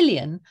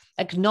Quintilian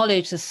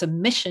acknowledge the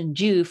submission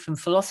due from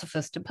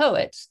philosophers to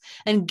poets,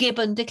 and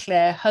Gibbon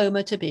declare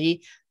Homer to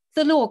be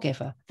the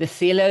lawgiver, the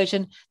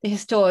theologian, the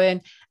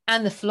historian,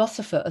 and the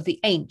philosopher of the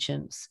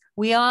ancients.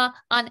 We are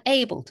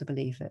unable to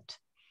believe it.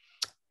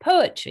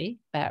 Poetry,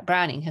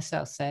 Browning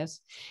herself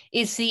says,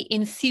 is the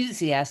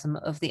enthusiasm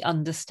of the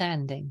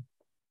understanding."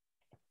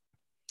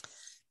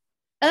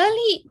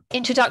 Early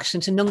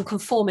introduction to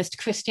nonconformist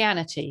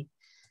Christianity,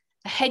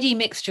 a heady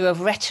mixture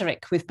of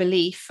rhetoric with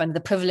belief and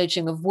the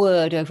privileging of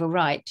word over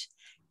right,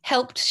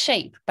 helped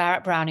shape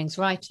Barrett Browning's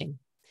writing.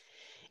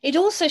 It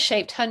also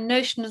shaped her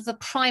notion of the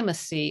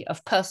primacy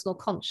of personal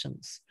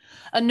conscience,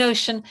 a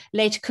notion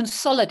later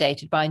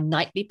consolidated by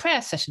nightly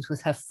prayer sessions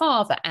with her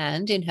father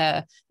and, in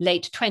her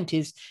late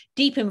 20s,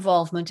 deep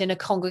involvement in a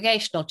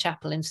congregational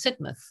chapel in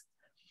Sidmouth.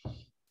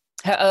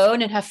 Her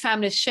own and her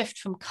family's shift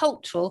from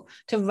cultural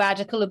to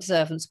radical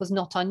observance was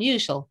not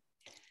unusual.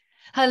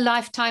 Her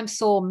lifetime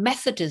saw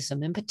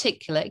Methodism in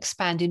particular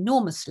expand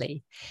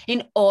enormously,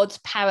 in odds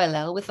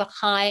parallel with the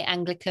high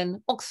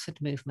Anglican Oxford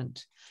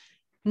movement,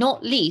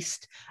 not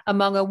least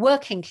among a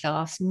working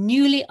class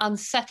newly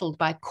unsettled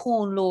by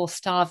Corn Law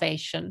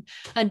starvation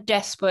and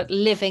desperate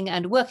living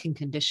and working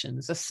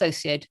conditions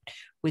associated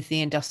with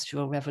the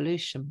Industrial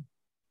Revolution.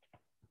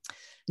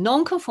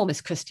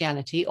 Nonconformist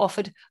Christianity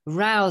offered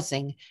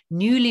rousing,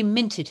 newly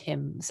minted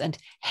hymns and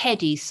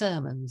heady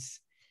sermons.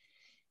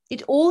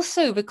 It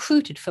also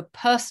recruited for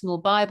personal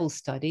Bible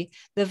study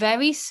the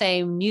very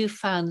same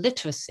newfound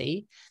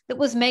literacy that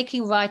was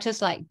making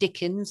writers like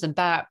Dickens and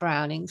Barrett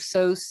Browning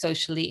so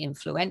socially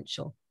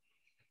influential.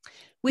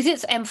 With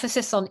its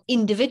emphasis on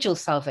individual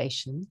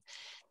salvation,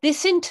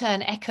 this in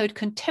turn echoed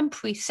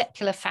contemporary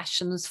secular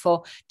fashions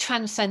for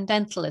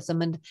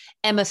transcendentalism and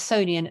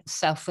Emersonian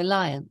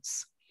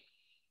self-reliance.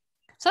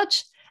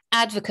 Such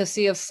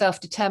advocacy of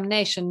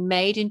self-determination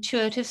made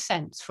intuitive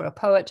sense for a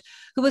poet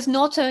who was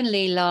not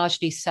only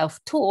largely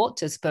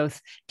self-taught as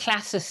both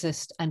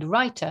classicist and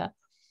writer,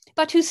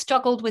 but who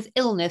struggled with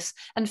illness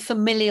and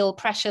familial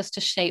pressures to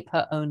shape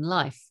her own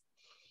life.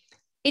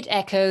 It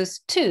echoes,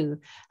 too,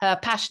 her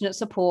passionate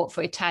support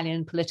for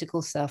Italian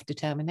political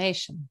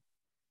self-determination.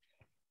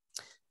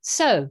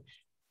 So,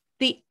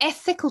 the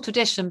ethical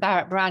tradition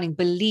Barrett Browning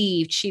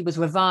believed she was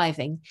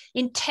reviving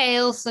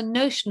entails the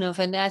notion of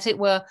an, as it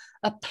were,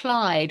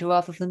 applied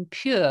rather than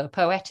pure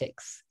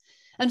poetics,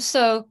 and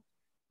so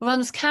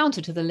runs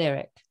counter to the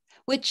lyric,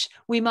 which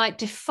we might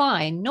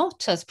define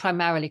not as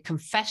primarily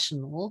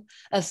confessional,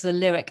 as the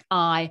lyric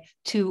I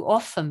too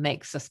often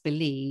makes us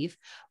believe,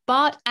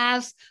 but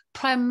as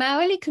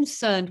primarily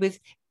concerned with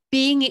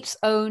being its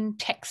own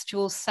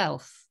textual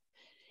self.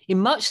 In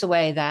much the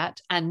way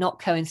that, and not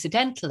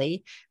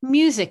coincidentally,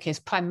 music is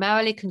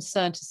primarily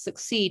concerned to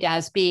succeed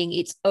as being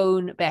its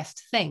own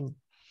best thing.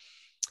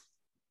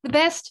 The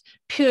best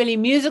purely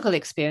musical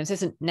experience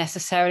isn't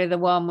necessarily the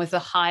one with the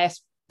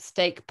highest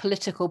stake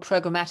political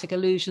programmatic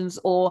illusions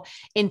or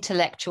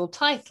intellectual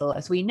title,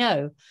 as we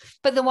know,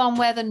 but the one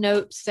where the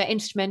notes, their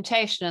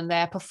instrumentation and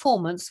their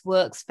performance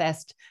works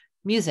best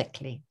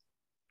musically.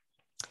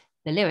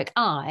 The lyric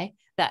I,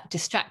 that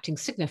distracting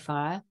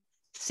signifier,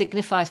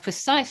 signifies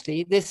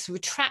precisely this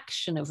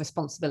retraction of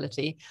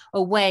responsibility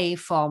away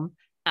from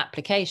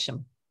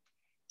application.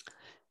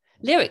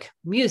 Lyric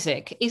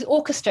music is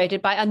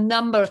orchestrated by a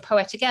number of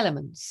poetic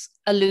elements,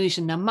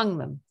 allusion among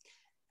them.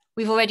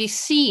 We've already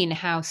seen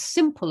how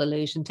simple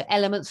allusion to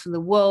elements from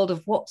the world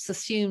of what's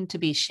assumed to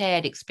be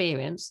shared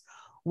experience,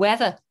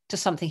 whether to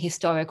something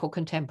historic or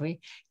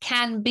contemporary,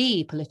 can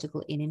be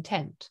political in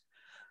intent.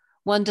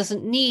 One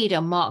doesn't need a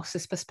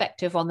Marxist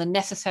perspective on the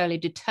necessarily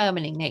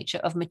determining nature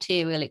of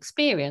material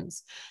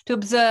experience to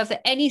observe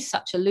that any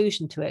such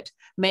allusion to it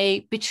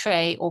may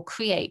betray or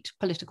create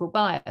political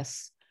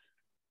bias.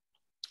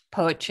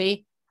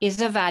 Poetry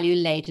is a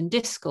value-laden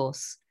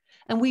discourse,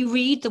 and we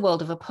read the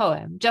world of a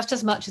poem just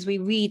as much as we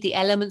read the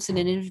elements in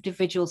an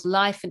individual's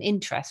life and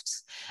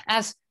interests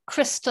as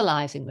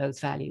crystallizing those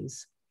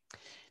values.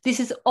 This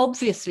is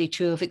obviously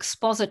true of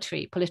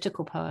expository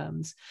political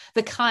poems,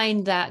 the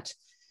kind that,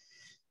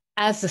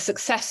 as the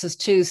successors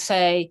to,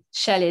 say,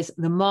 Shelley's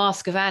The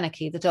Mask of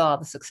Anarchy, that are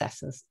the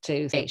successors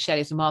to, say,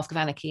 Shelley's The Mask of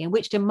Anarchy, and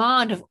which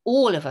demand of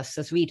all of us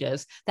as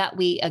readers that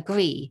we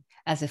agree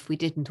as if we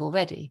didn't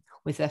already,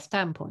 with their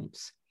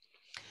standpoints.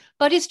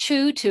 But it's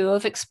true too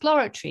of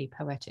exploratory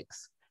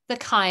poetics, the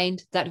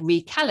kind that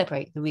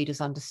recalibrate the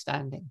reader's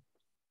understanding.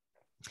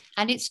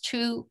 And it's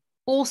true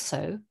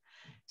also,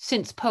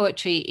 since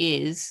poetry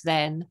is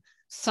then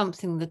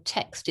something the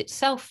text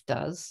itself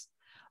does,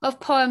 of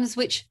poems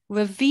which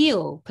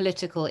reveal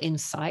political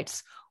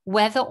insights,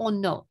 whether or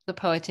not the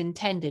poet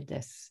intended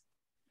this.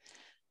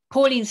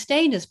 Pauline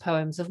Stayner's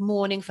poems of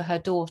mourning for her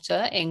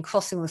daughter in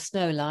Crossing the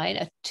Snow Line,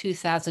 a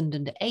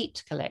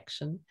 2008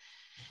 collection,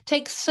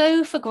 take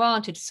so for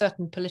granted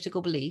certain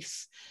political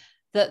beliefs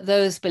that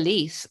those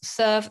beliefs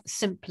serve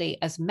simply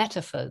as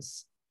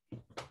metaphors.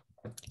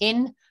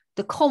 In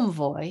The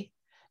Convoy,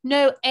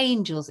 no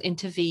angels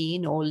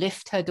intervene or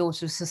lift her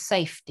daughter to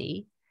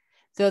safety,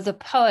 though the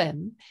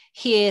poem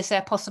hears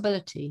their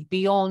possibility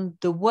beyond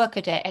the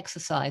workaday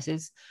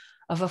exercises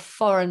of a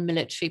foreign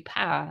military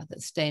power that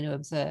Stayner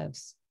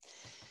observes.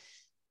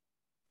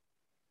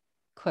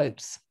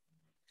 Quotes,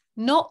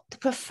 "Not the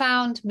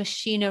profound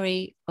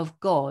machinery of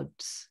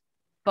gods,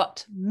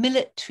 but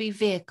military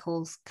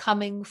vehicles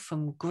coming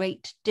from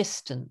great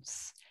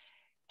distance,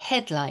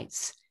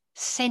 headlights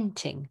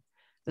scenting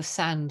the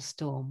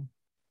sandstorm."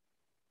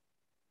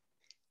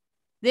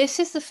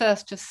 This is the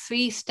first of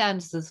 3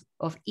 stanzas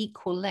of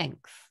equal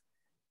length.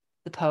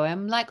 The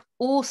poem, like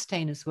all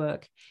Stayner's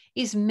work,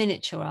 is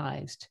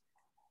miniaturized.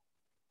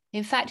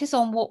 In fact, it's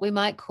on what we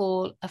might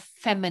call a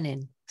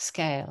feminine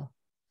scale,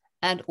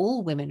 and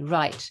all women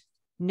write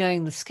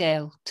knowing the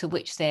scale to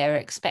which they are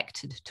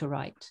expected to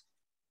write,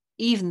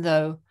 even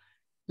though,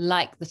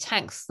 like the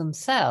tanks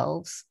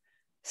themselves,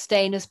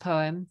 Stayner's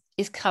poem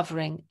is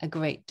covering a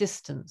great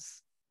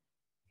distance.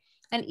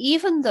 And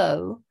even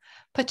though,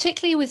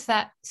 particularly with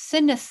that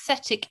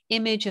synesthetic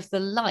image of the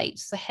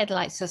lights, the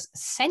headlights as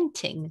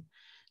scenting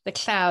the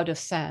cloud of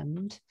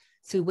sand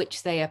through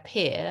which they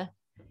appear,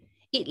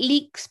 it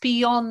leaks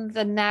beyond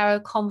the narrow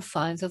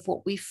confines of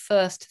what we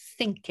first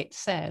think it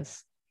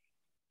says.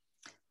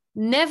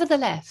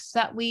 Nevertheless,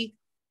 that we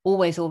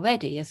always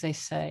already, as they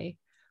say,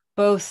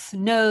 both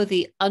know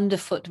the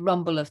underfoot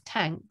rumble of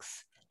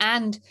tanks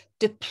and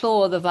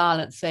deplore the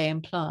violence they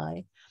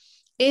imply,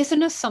 is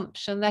an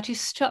assumption that is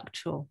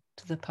structural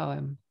to the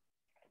poem.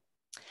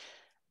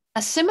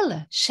 A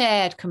similar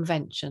shared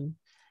convention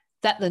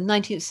that the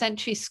 19th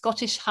century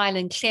Scottish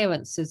Highland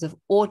clearances of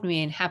ordinary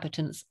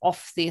inhabitants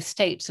off the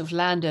estates of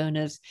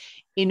landowners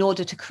in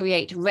order to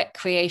create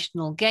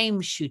recreational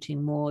game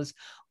shooting moors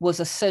was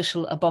a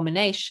social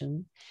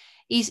abomination,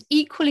 is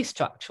equally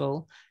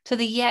structural to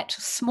the yet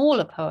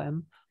smaller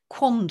poem,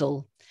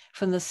 Quandle,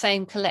 from the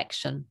same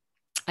collection.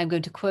 I'm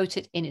going to quote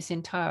it in its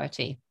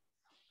entirety.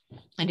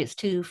 And it's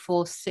 2,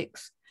 4,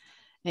 6,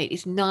 8,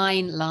 it's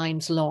 9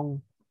 lines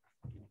long.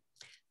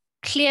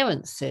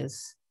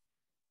 Clearances,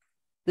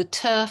 the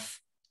turf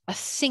a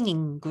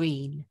singing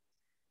green.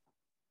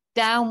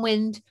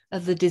 Downwind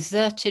of the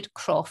deserted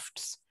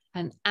crofts,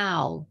 an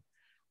owl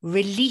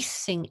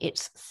releasing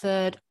its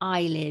third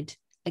eyelid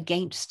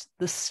against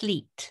the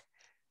sleet,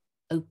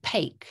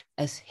 opaque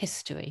as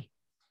history.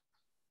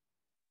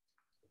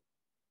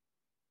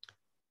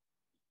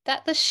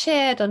 That the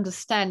shared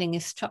understanding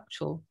is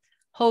structural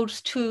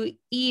holds true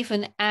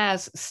even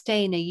as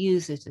Stayner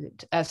uses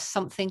it as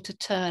something to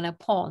turn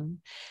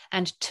upon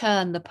and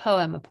turn the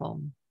poem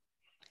upon.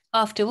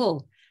 After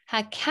all,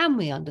 how can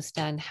we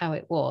understand how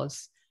it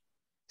was,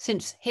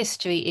 since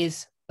history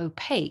is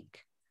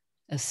opaque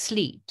as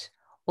sleet,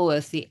 or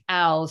as the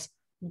owl's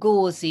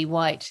gauzy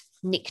white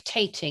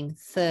nictating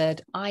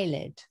third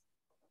eyelid?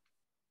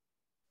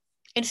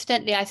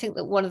 Incidentally, I think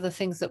that one of the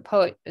things that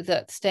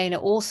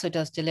Stayner also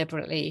does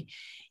deliberately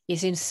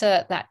is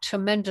insert that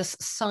tremendous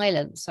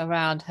silence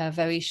around her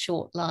very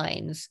short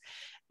lines,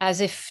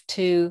 as if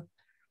to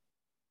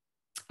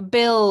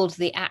build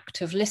the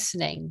act of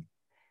listening,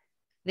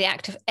 the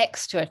act of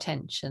extra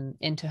attention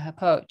into her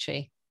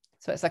poetry.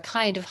 So it's a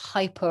kind of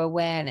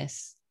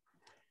hyper-awareness.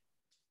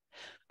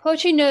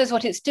 Poetry knows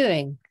what it's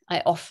doing,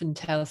 I often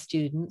tell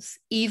students,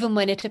 even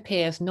when it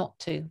appears not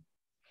to.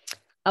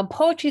 And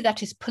poetry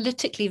that is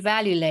politically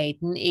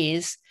value-laden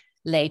is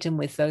laden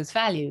with those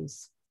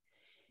values.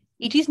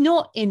 It is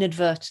not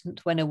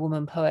inadvertent when a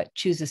woman poet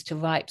chooses to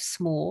write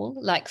small,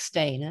 like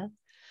Stayner,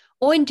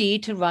 or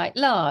indeed to write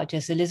large,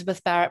 as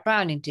Elizabeth Barrett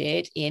Browning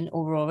did in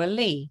Aurora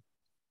Leigh.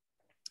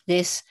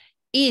 This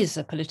is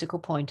a political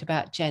point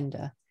about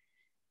gender,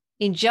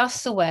 in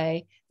just the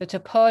way that a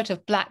poet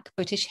of Black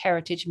British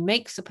heritage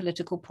makes a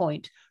political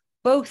point,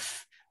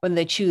 both when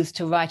they choose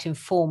to write in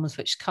forms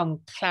which come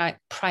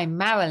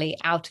primarily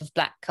out of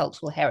Black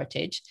cultural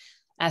heritage,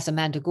 as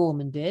Amanda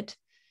Gorman did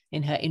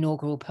in her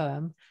inaugural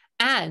poem,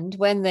 and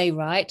when they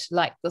write,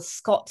 like the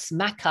Scots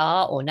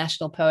Makar or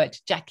national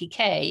poet Jackie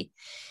Kay,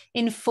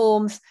 in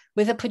forms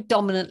with a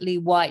predominantly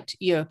white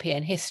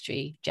European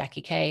history.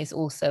 Jackie Kay is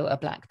also a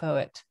Black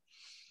poet.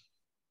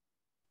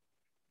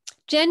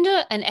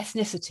 Gender and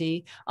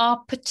ethnicity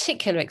are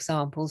particular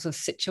examples of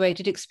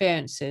situated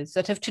experiences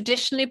that have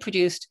traditionally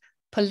produced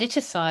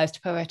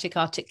politicized poetic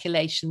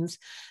articulations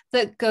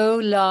that go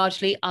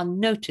largely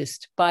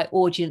unnoticed by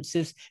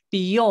audiences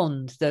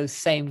beyond those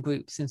same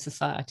groups in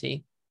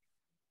society.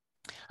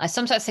 I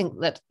sometimes think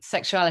that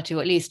sexuality,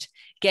 or at least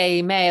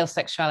gay male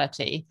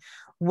sexuality,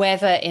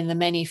 whether in the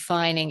many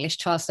fine English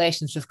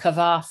translations of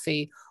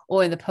Cavafy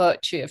or in the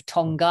poetry of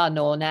Tom Gunn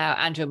or now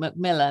Andrew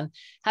Macmillan,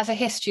 has a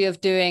history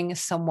of doing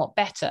somewhat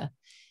better,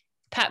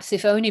 perhaps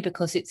if only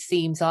because its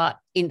themes are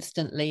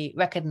instantly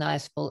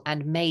recognizable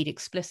and made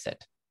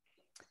explicit.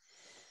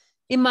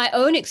 In my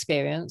own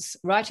experience,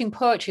 writing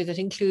poetry that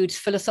includes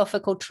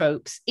philosophical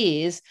tropes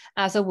is,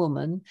 as a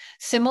woman,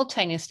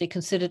 simultaneously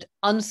considered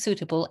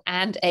unsuitable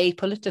and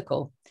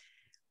apolitical,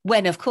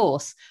 when, of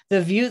course,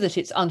 the view that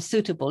it's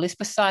unsuitable is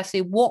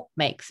precisely what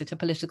makes it a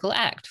political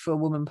act for a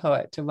woman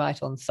poet to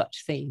write on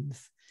such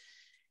themes.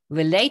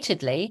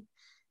 Relatedly,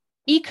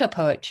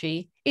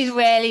 eco-poetry is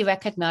rarely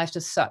recognized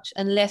as such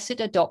unless it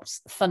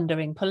adopts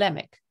thundering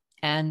polemic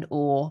and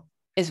or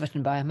is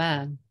written by a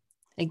man.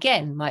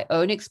 Again, my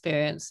own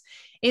experience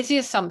is the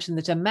assumption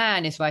that a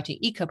man is writing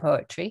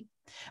eco-poetry,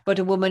 but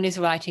a woman is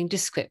writing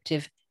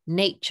descriptive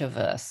nature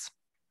verse.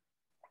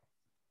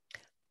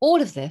 All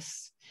of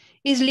this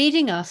is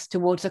leading us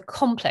towards a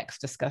complex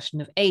discussion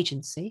of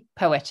agency,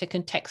 poetic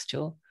and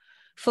textual,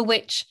 for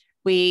which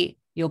we,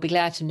 you'll be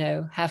glad to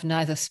know, have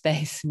neither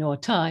space nor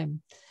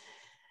time.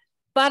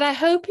 But I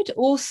hope it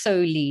also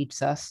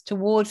leads us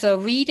towards a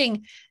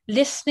reading,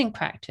 listening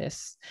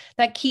practice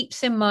that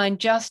keeps in mind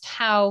just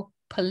how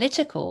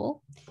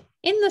political,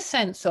 in the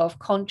sense of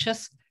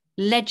conscious,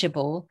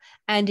 legible,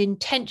 and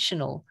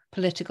intentional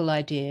political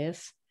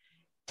ideas,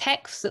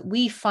 texts that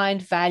we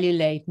find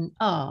value-laden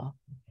are,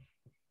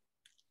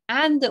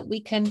 and that we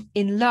can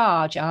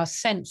enlarge our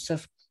sense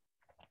of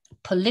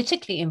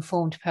politically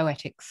informed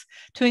poetics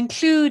to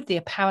include the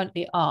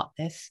apparently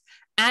artless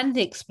and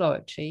the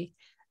exploratory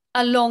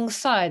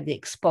alongside the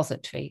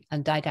expository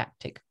and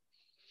didactic,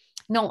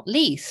 not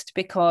least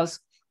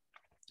because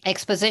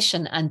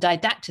exposition and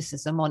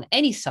didacticism on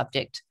any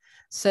subject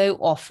so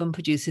often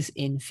produces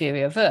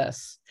inferior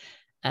verse.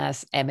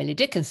 As Emily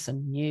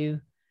Dickinson knew,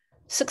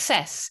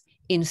 success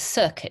in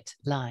circuit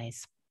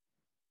lies.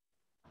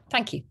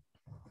 Thank you.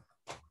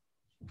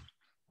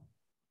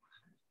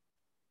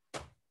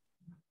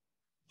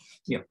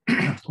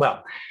 Yeah,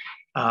 well,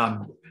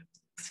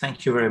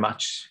 thank you very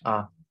much,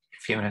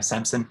 Fiona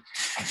Sampson,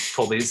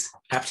 for this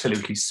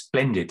absolutely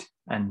splendid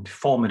and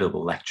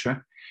formidable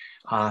lecture.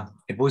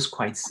 It was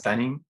quite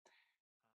stunning.